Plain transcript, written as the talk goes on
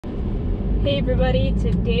Hey everybody,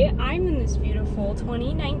 today I'm in this beautiful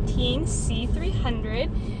 2019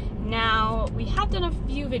 C300. Now, we have done a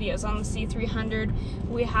few videos on the C300.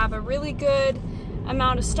 We have a really good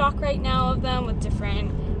amount of stock right now of them with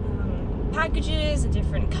different packages and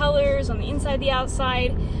different colors on the inside, the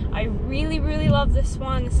outside. I really love this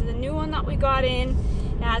one. This is a new one that we got in.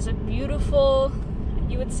 It has a beautiful,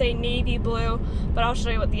 you would say navy blue, but I'll show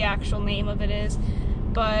you what the actual name of it is.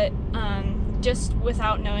 But just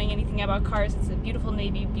without knowing anything about cars, it's a beautiful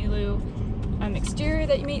navy blue exterior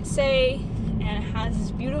that you might say, and it has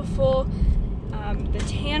this beautiful the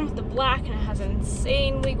tan with the black, and it has an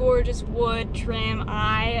insanely gorgeous wood trim.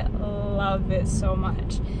 I love it so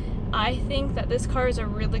much. I think that this car is a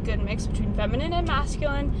really good mix between feminine and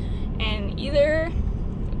masculine, and either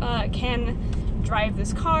can drive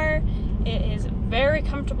this car. It is very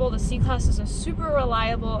comfortable. The C-Class is a super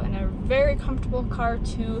reliable and a very comfortable car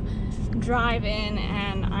to drive in,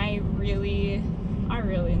 and I really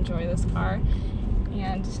enjoy this car.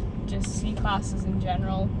 And just C-Classes in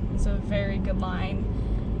general, it's a very good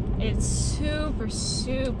line. It's super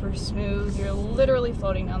smooth. You're literally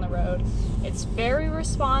floating down the road. It's very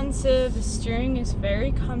responsive. The steering is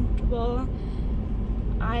very comfortable.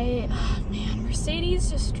 Man,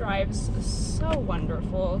 Mercedes just drives so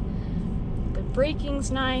wonderful. The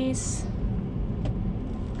braking's nice.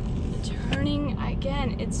 The turning,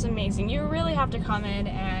 again, it's amazing. You really have to come in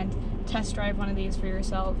and test drive one of these for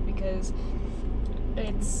yourself because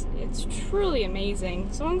it's truly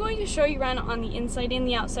amazing. So I'm going to show you around on the inside and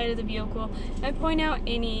the outside of the vehicle and point out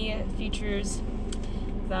any features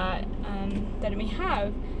that that it may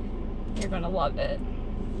have. You're gonna love it.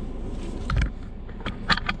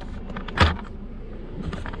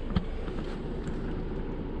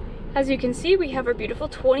 As you can see, we have our beautiful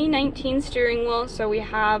 2019 steering wheel. So we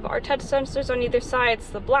have our touch sensors on either side. It's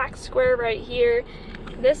the black square right here.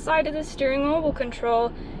 This side of the steering wheel will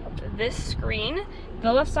control this screen.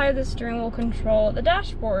 The left side of the steering wheel will control the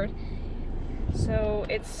dashboard. So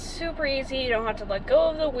it's super easy. You don't have to let go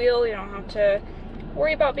of the wheel. You don't have to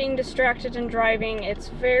worry about being distracted and driving. It's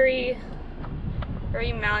very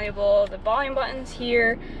malleable. The volume button's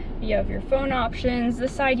here. You have your phone options.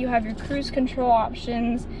 This side you have your cruise control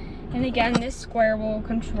options. And again, this square will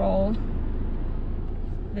control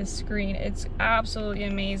this screen. It's absolutely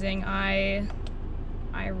amazing. I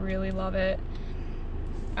really love it.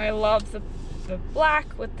 I love the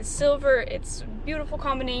black with the silver. It's a beautiful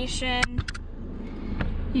combination.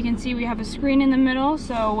 You can see we have a screen in the middle,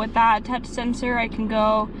 so with that touch sensor I can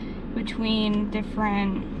go between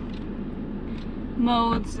different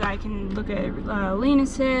modes. I can look at lane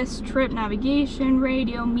assist, trip navigation,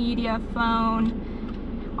 radio, media, phone,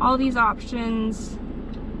 all these options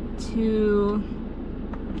to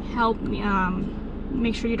help me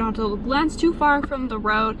make sure you don't have to glance too far from the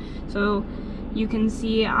road. So you can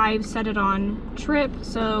see I've set it on trip,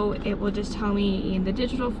 so it will just tell me in the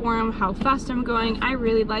digital form how fast I'm going. I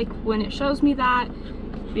really like when it shows me that,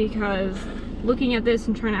 because looking at this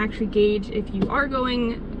and trying to actually gauge if you are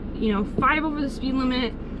going, you know, 5 over the speed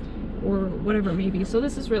limit or whatever it may be. So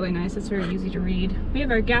this is really nice. It's very easy to read. We have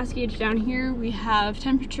our gas gauge down here. We have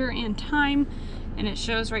temperature and time, and it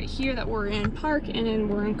shows right here that we're in park and then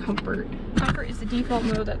we're in comfort. Comfort is the default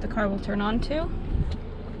mode that the car will turn on to.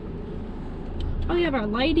 We have our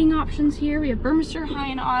lighting options here. We have Burmester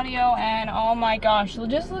high-end audio, and oh my gosh, so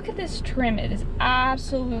just look at this trim. It is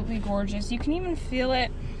absolutely gorgeous. You can even feel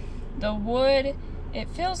it. The wood, it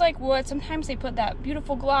feels like wood. Sometimes they put that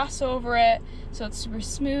beautiful gloss over it, so it's super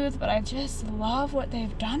smooth, but I just love what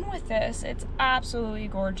they've done with this. It's absolutely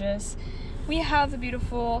gorgeous. We have the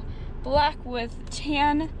beautiful black with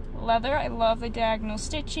tan leather. I love the diagonal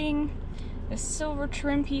stitching, the silver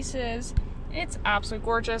trim pieces. It's absolutely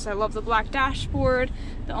gorgeous. I love the black dashboard,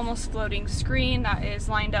 the almost floating screen that is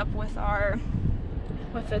lined up with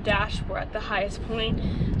the dashboard at the highest point,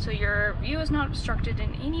 so your view is not obstructed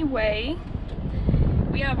in any way.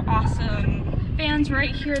 We have awesome fans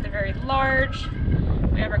right here. They're very large.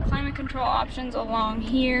 We have our climate control options along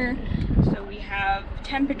here. So we have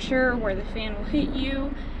temperature, where the fan will hit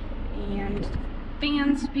you, and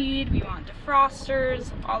fan speed. We want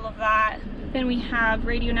defrosters, all of that. Then we have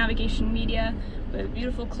radio navigation media with a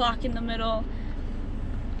beautiful clock in the middle.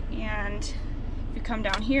 And if you come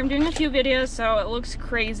down here, I'm doing a few videos so it looks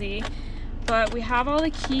crazy, but we have all the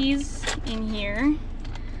keys in here.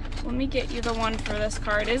 Let me get you the one for this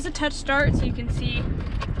car. It is a touch start, so you can see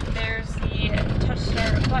there's the touch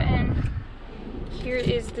start button. Here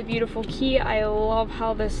is the beautiful key. I love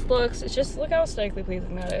how this looks. It's just, look how aesthetically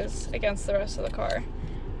pleasing that is against the rest of the car.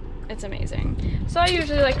 It's amazing. So I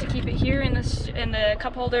usually like to keep it here in the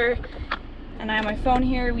cup holder And I have my phone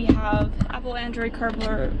here. We have Apple Android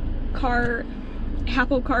Apple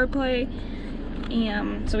CarPlay.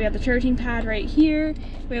 So we have the charging pad right here.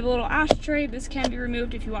 We have a little ashtray. This can be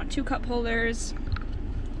removed if you want 2 cup holders.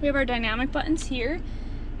 We have our dynamic buttons here.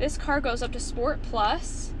 This car goes up to Sport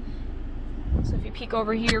Plus. So if you peek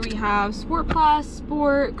over here, we have Sport Plus,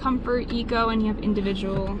 Sport, Comfort, Eco, and you have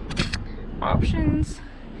individual options.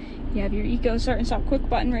 You have your Eco start and stop quick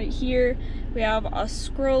button right here. We have a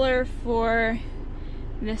scroller for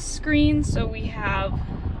this screen. So we have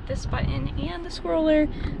this button and the scroller,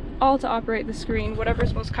 all to operate the screen,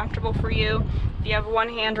 whatever's most comfortable for you. You have one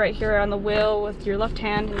hand right here on the wheel with your left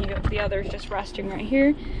hand, and you have the other just resting right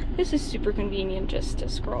here. This is super convenient just to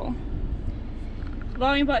scroll.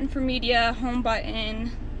 Volume button for media, home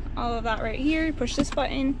button, all of that right here. You push this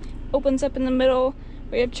button, opens up in the middle.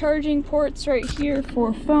 We have charging ports right here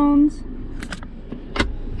for phones.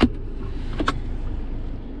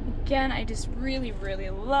 Again, I just really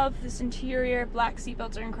love this interior. Black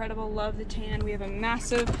seatbelts are incredible, love the tan. We have a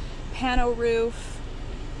massive pano roof.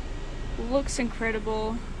 Looks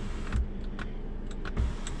incredible.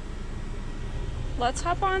 Let's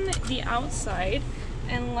hop on the outside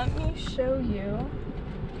and let me show you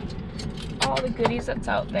all the goodies that's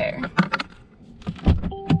out there.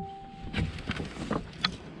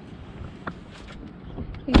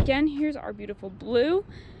 Again, here's our beautiful blue.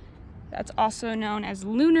 That's also known as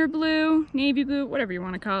lunar blue, navy blue, whatever you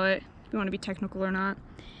want to call it, if you want to be technical or not.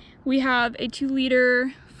 We have a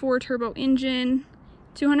 2-liter 4-turbo engine,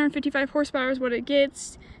 255 horsepower is what it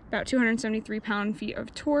gets, about 273 pound-feet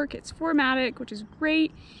of torque. It's 4MATIC, which is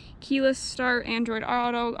great. Keyless start, Android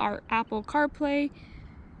Auto, our Apple CarPlay.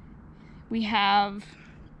 We have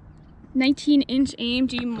 19-inch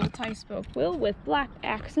AMG multi-spoke wheel with black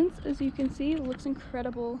accents, as you can see. It looks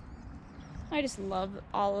incredible. I just love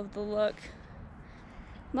all of the look.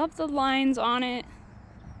 Love the lines on it.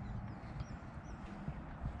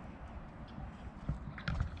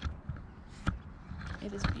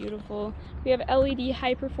 It is beautiful. We have LED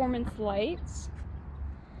high performance lights.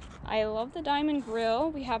 I love the diamond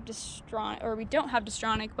grille. We have Distronic, or we don't have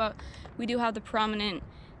Distronic, but we do have the prominent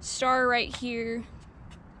star right here.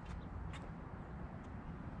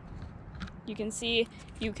 You can see,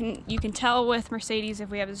 you can tell with Mercedes if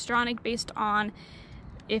we have Distronic based on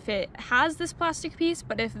if it has this plastic piece,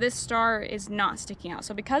 but if this star is not sticking out.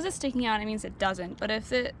 So because it's sticking out, it means it doesn't. But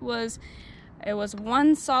if it was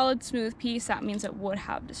one solid smooth piece, that means it would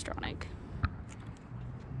have Distronic.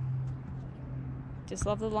 Just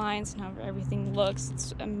love the lines and how everything looks.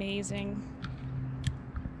 It's amazing.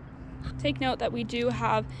 Take note that we do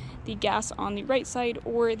have the gas on the right side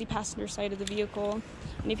or the passenger side of the vehicle.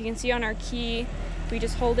 And if you can see on our key, if we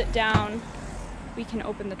just hold it down, we can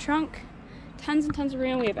open the trunk. Tons and tons of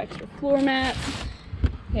room. We have extra floor mats.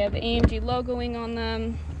 We have the AMG logoing on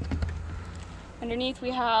them. Underneath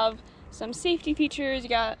we have some safety features. You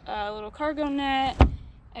got a little cargo net,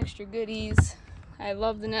 extra goodies. I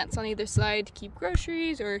love the nets on either side to keep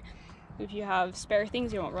groceries, or if you have spare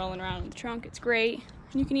things you want rolling around in the trunk, it's great.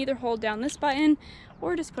 And you can either hold down this button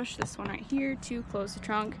or just push this one right here to close the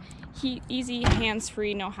trunk. Easy,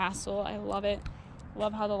 hands-free, no hassle. I love it.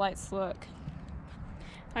 Love how the lights look.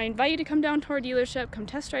 I invite you to come down to our dealership, come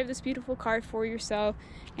test drive this beautiful car for yourself,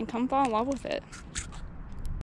 and come fall in love with it.